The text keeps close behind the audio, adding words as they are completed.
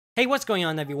Hey, what's going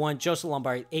on everyone? Joseph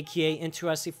Lombard, aka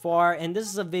N2SC4R, and this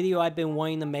is a video I've been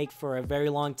wanting to make for a very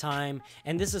long time,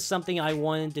 and this is something I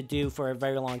wanted to do for a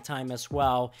very long time as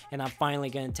well, and I'm finally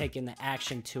going to take into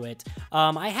action to it.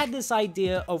 I had this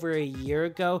idea over a year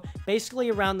ago, basically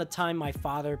around the time my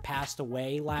father passed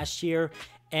away last year,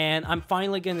 and I'm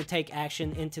finally going to take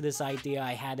action into this idea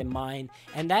I had in mind,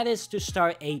 and that is to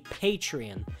start a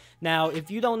Patreon. Now,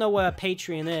 if you don't know what a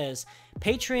Patreon is,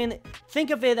 Patreon,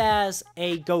 think of it as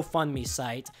a GoFundMe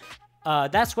site.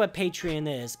 That's what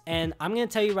Patreon is, and I'm going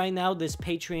to tell you right now, this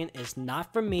Patreon is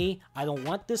not for me. I don't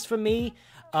want this for me.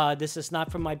 This is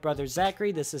not for my brother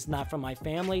Zachary. This is not for my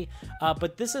family.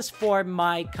 But this is for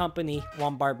my company,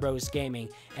 Lombard Bros Gaming.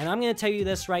 And I'm going to tell you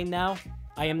this right now.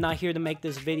 I am not here to make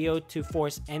this video to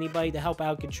force anybody to help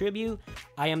out and contribute.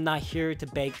 I am not here to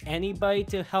beg anybody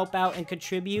to help out and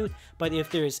contribute. But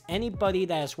if there is anybody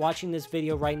that is watching this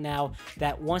video right now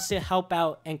that wants to help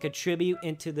out and contribute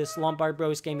into this Lombard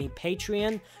Bros Gaming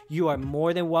Patreon, you are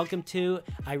more than welcome to.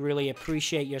 I really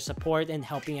appreciate your support and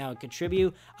helping out and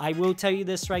contribute. I will tell you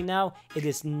this right now, it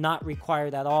is not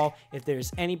required at all. If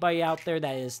there's anybody out there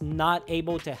that is not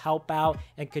able to help out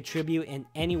and contribute in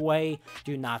any way,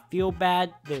 do not feel bad.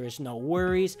 There is no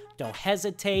worries. Don't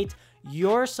hesitate.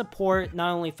 Your support,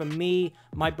 not only from me,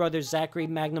 my brother Zachary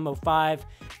MAGNUM05,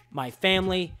 my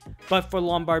family, but for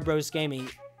Lombard Bros Gaming.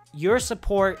 Your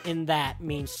support in that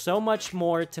means so much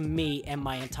more to me and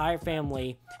my entire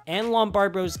family and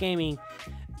Lombard Bros Gaming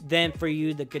than for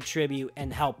you to contribute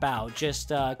and help out.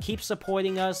 Just keep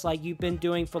supporting us like you've been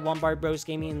doing for Lombard Bros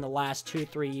Gaming in the last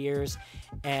 2-3 years,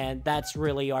 and that's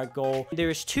really our goal.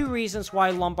 There's two reasons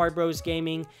why Lombard Bros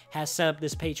Gaming has set up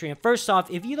this Patreon. First off,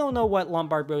 if you don't know what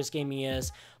Lombard Bros Gaming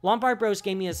is, Lombard Bros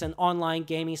Gaming is an online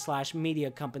gaming /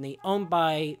 media company owned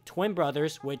by twin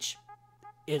brothers, which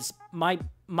is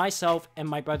myself and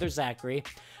my brother Zachary.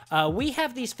 We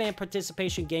have these fan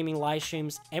participation gaming live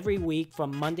streams every week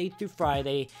from Monday through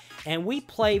Friday, and we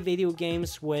play video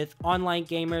games with online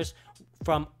gamers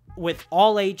with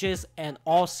all ages and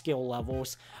all skill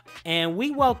levels. And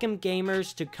we welcome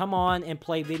gamers to come on and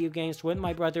play video games with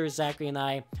my brother Zachary and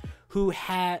I, who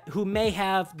may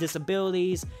have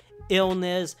disabilities,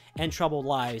 illness, and troubled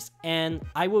lives. And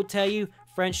I will tell you,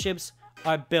 friendships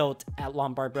are built at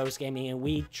Lombard Bros Gaming, and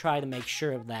we try to make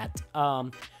sure of that.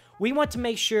 We want to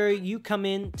make sure you come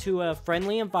into a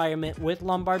friendly environment with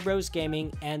Lombard Bros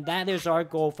Gaming, and that is our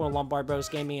goal for Lombard Bros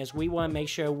Gaming, is we want to make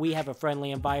sure we have a friendly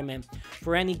environment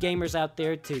for any gamers out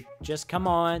there to just come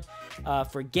on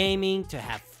for gaming, to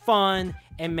have fun,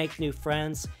 and make new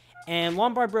friends. And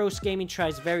Lombard Bros Gaming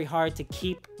tries very hard to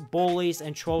keep bullies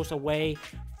and trolls away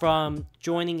from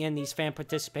joining in these fan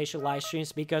participation live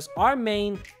streams, because our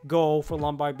main goal for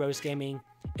Lombard Bros Gaming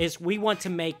is we want to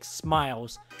make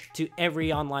smiles to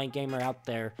every online gamer out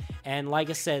there. And like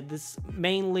I said, this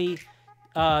mainly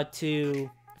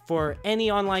for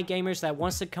any online gamers that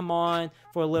wants to come on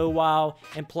for a little while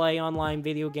and play online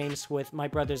video games with my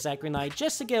brother Zachary and I,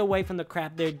 just to get away from the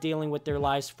crap they're dealing with their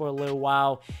lives for a little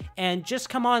while, and just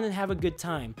come on and have a good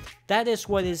time. That is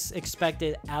what is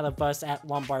expected out of us at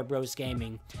Lombard Bros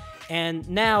Gaming. And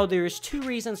now there's two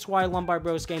reasons why Lombard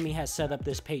Bros Gaming has set up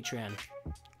this Patreon.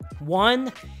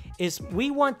 One is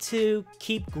we want to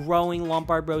keep growing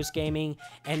Lombard Bros Gaming,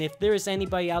 and if there is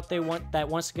anybody out there that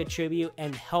wants to contribute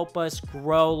and help us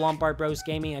grow Lombard Bros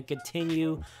Gaming and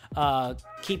continue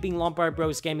keeping Lombard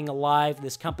Bros Gaming alive,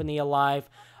 this company alive,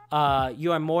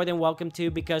 you are more than welcome to,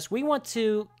 because we want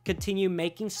to continue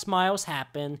making smiles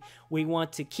happen. We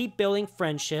want to keep building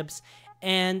friendships.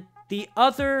 And the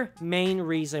other main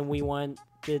reason we want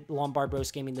the Lombard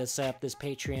Bros Gaming to set up this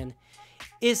Patreon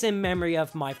is in memory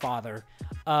of my father.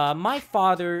 My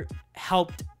father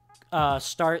helped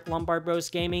start Lombard Bros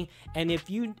Gaming, and if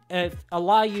a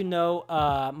lot of you know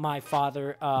my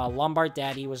father, Lombard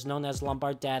Daddy, was known as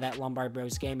Lombard Dad at Lombard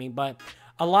Bros Gaming, but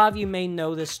a lot of you may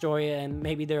know this story, and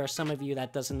maybe there are some of you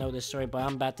that doesn't know this story, but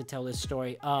I'm about to tell this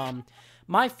story.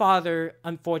 My father,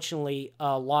 unfortunately,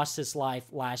 lost his life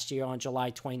last year on July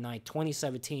 29,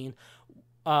 2017,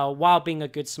 while being a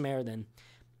Good Samaritan.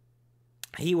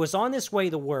 He was on his way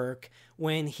to work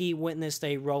when he witnessed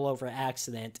a rollover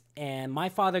accident, and my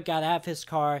father got out of his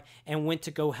car and went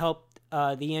to go help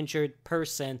the injured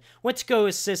person, went to go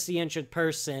assist the injured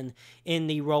person in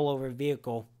the rollover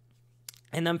vehicle.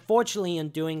 And unfortunately, in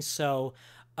doing so,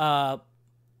 an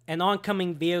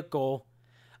oncoming vehicle,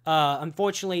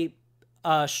 unfortunately,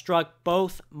 struck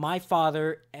both my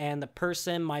father and the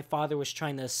person my father was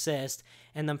trying to assist,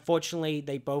 and unfortunately,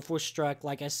 they both were struck,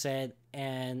 like I said,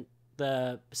 and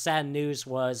the sad news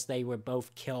was they were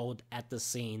both killed at the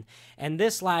scene. And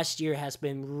this last year has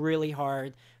been really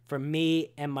hard for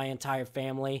me and my entire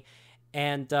family.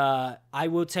 And I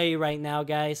will tell you right now,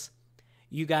 guys,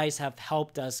 you guys have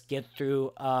helped us get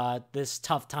through this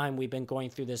tough time we've been going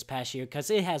through this past year, because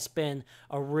it has been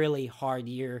a really hard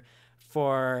year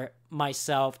for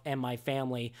myself and my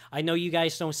family. I know you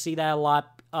guys don't see that a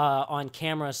lot on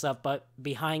camera and stuff, but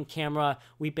behind camera,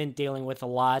 we've been dealing with a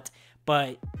lot.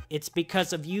 But it's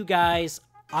because of you guys.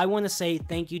 I want to say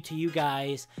thank you to you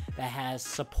guys that has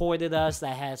supported us,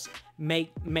 that has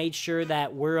made sure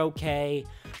that we're okay,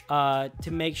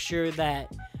 to make sure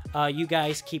that you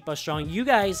guys keep us strong. You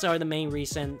guys are the main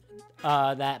reason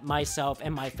that myself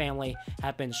and my family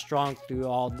have been strong through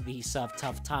all these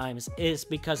tough times, is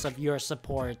because of your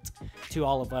support to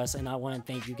all of us, and I want to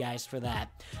thank you guys for that.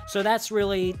 So that's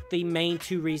really the main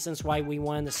two reasons why we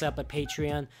wanted to set up a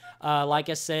Patreon. Like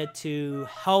I said, to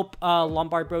help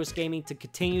Lombard Bros Gaming to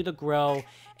continue to grow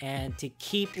and to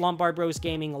keep Lombard Bros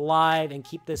Gaming alive and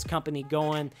keep this company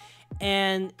going.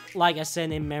 And like I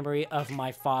said, in memory of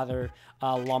my father,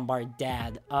 Lombard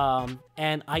Dad.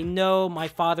 And I know my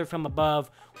father from above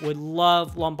would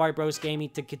love Lombard Bros Gaming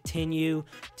to continue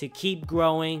to keep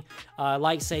growing.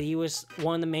 Like I said, he was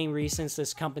one of the main reasons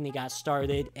this company got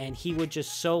started, and he would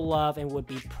just so love and would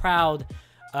be proud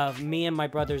of me and my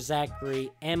brother Zachary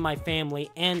and my family,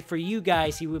 and for you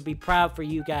guys, he would be proud for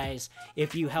you guys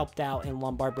if you helped out in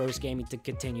Lombard Bros Gaming to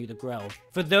continue to grow.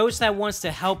 For those that wants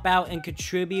to help out and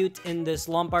contribute in this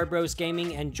Lombard Bros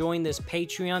Gaming and join this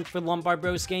Patreon for Lombard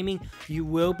Bros Gaming, you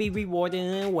will be rewarded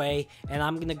in a way, and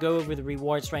I'm gonna go over the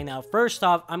rewards right now. First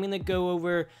off, I'm gonna go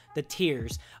over the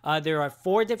tiers. There are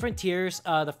 4 different tiers.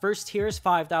 The first tier is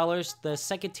 $5, the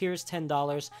second tier is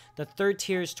 $10, the third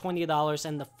tier is $20,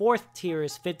 and the fourth tier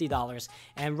is $50.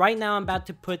 And right now I'm about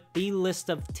to put the list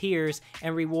of tiers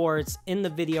and rewards in the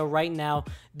video right now.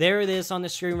 There it is on the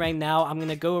screen right now. I'm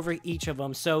gonna go over each of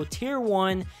them. So tier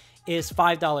 1 is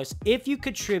 $5. If you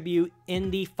contribute in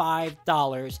the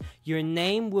 $5, your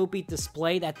name will be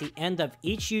displayed at the end of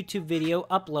each YouTube video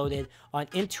uploaded on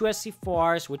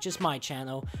N2SC4R's, which is my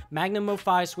channel,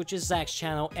 MAGNUM05's, which is Zach's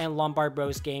channel, and Lombard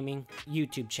Bros Gaming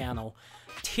YouTube channel.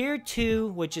 Tier 2,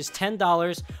 which is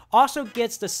 $10, also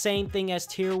gets the same thing as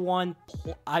Tier 1.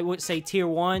 I would say Tier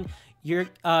 1.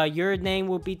 Your name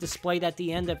will be displayed at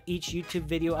the end of each YouTube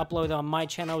video uploaded on my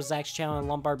channel, Zach's channel, and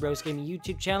Lombard Bros Gaming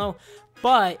YouTube channel.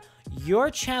 But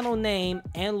your channel name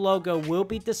and logo will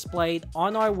be displayed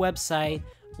on our website,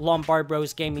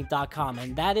 LombardBrosGaming.com,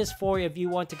 and that is for if you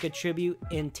want to contribute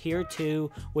in Tier 2,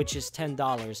 which is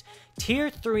 $10. Tier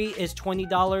 3 is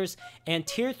 $20, and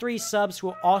Tier 3 subs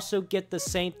will also get the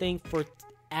same thing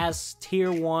as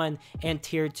Tier 1 and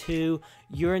Tier 2.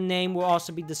 Your name will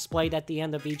also be displayed at the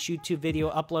end of each YouTube video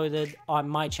uploaded on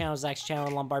my channel, Zach's channel,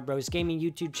 and Lombard Bros Gaming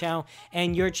YouTube channel,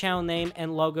 and your channel name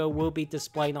and logo will be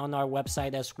displayed on our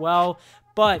website as well.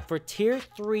 But for Tier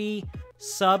 3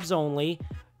 subs only,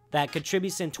 that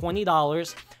contributes in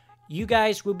 $20, you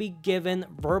guys will be given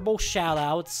verbal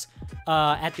shoutouts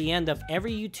at the end of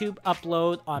every YouTube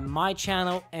upload on my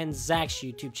channel and Zach's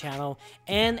YouTube channel,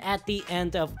 and at the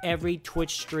end of every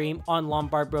Twitch stream on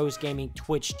Lombard Bros Gaming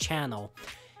Twitch channel.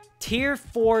 Tier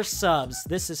 4 subs,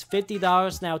 this is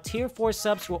 $50. Now, Tier 4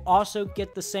 subs will also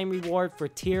get the same reward for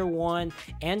Tier 1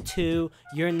 and 2.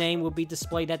 Your name will be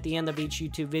displayed at the end of each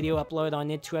YouTube video uploaded on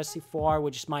N2SC4R,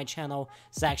 which is my channel,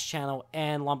 Zach's channel,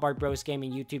 and Lombard Bros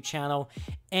Gaming YouTube channel.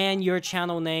 And your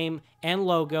channel name and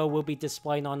logo will be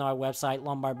displayed on our website,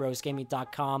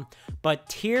 LombardBrosGaming.com. But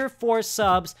Tier 4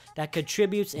 subs that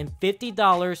contributes in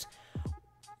 $50,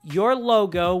 your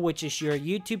logo, which is your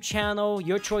YouTube channel,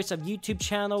 your choice of YouTube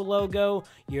channel logo,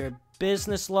 your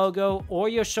business logo, or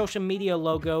your social media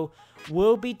logo,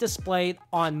 will be displayed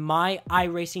on my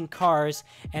iRacing cars,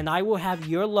 and I will have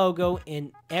your logo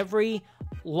in every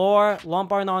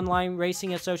Lombard Online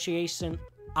Racing Association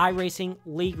iRacing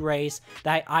League race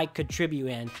that I contribute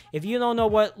in. If you don't know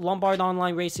what Lombard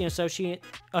Online Racing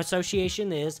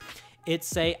Association is,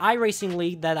 it's a iRacing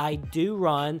league that I do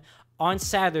run on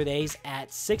Saturdays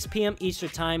at 6 p.m. Eastern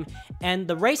Time, and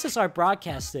the races are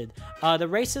broadcasted. The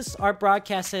races are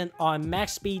broadcasted on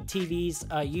Max Speed TV's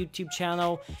YouTube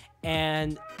channel,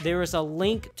 and there is a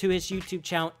link to his YouTube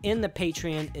channel in the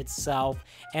Patreon itself,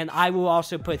 and I will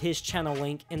also put his channel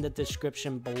link in the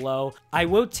description below. I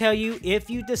will tell you, if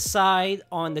you decide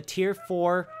on the Tier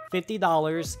 4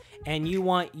 $50 and you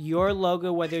want your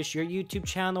logo, whether it's your YouTube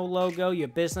channel logo, your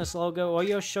business logo, or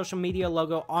your social media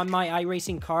logo on my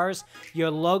iRacing cars, your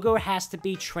logo has to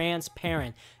be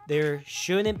transparent. There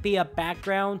shouldn't be a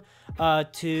background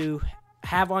to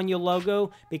have on your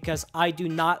logo, because I do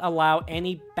not allow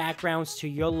any backgrounds to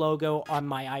your logo on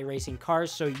my iRacing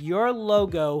cars. So your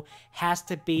logo has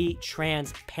to be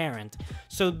transparent.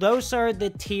 So those are the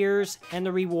tiers and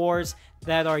the rewards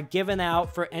that are given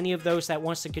out for any of those that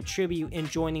wants to contribute in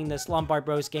joining this Lombard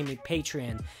Bros Gaming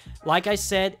Patreon. Like I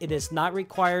said, it is not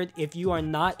required. If you are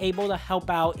not able to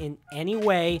help out in any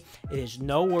way, it is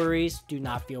no worries. Do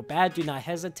not feel bad. Do not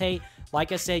hesitate.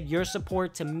 Like I said, your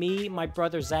support to me, my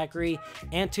brother Zachary,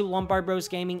 and to Lombard Bros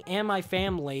Gaming and my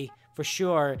family for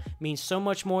sure means so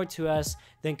much more to us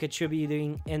than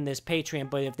contributing in this Patreon.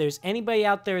 But if there's anybody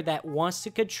out there that wants to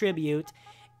contribute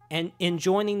and in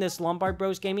joining this Lombard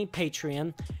Bros Gaming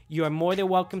Patreon, you are more than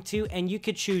welcome to, and you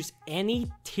could choose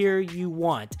any tier you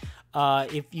want.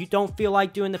 If you don't feel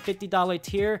like doing the $50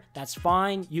 tier, that's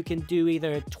fine. You can do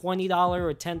either a $20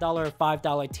 or $10 or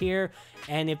 $5 tier.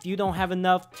 And if you don't have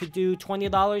enough to do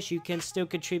 $20, you can still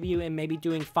contribute and maybe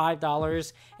doing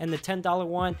 $5 and the $10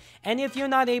 one. And if you're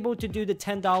not able to do the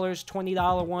 $10,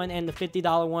 $20 one, and the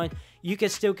 $50 one, you can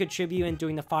still contribute in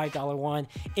doing the $5 one.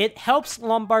 It helps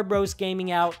Lombard Bros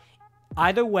Gaming out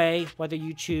either way, whether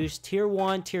you choose tier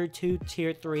 1, tier 2,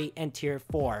 tier 3, and tier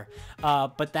 4.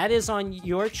 But that is on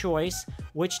your choice,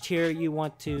 which tier you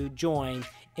want to join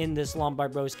in this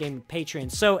Lombard Bros Gaming Patreon.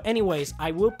 So anyways,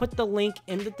 I will put the link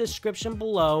in the description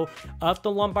below of the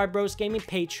Lombard Bros Gaming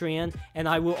Patreon, and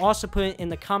I will also put it in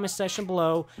the comment section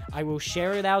below. I will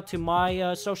share it out to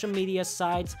my social media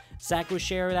sites. Zach will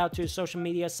share it out to his social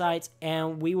media sites,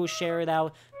 and we will share it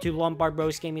out to Lombard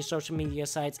Bros Gaming social media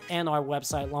sites and our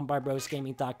website,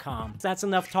 lombardbrosgaming.com. That's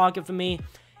enough talking for me.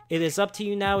 It is up to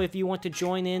you now if you want to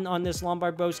join in on this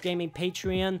Lombard Bros Gaming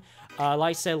Patreon. Like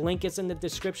I said, link is in the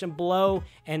description below,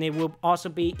 and it will also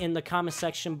be in the comment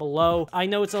section below. I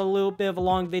know it's a little bit of a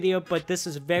long video, but this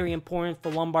is very important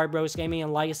for Lombard Bros Gaming,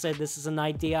 and like I said, this is an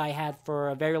idea I had for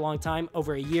a very long time,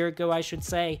 over a year ago, I should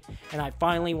say, and I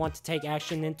finally want to take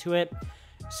action into it.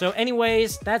 So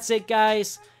anyways, that's it,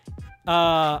 guys.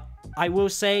 I will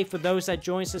say, for those that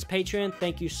join this Patreon,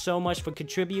 thank you so much for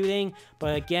contributing.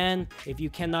 But again, if you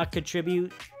cannot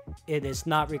contribute, it is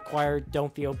not required.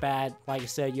 Don't feel bad. Like I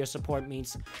said, your support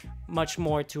means much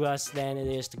more to us than it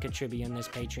is to contribute in this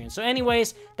Patreon. So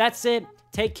anyways, that's it.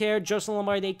 Take care. Joseph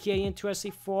Lombard, aka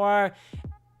N2SC4R.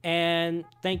 And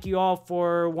thank you all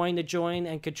for wanting to join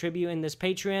and contribute in this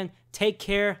Patreon. Take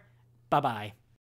care. Bye-bye.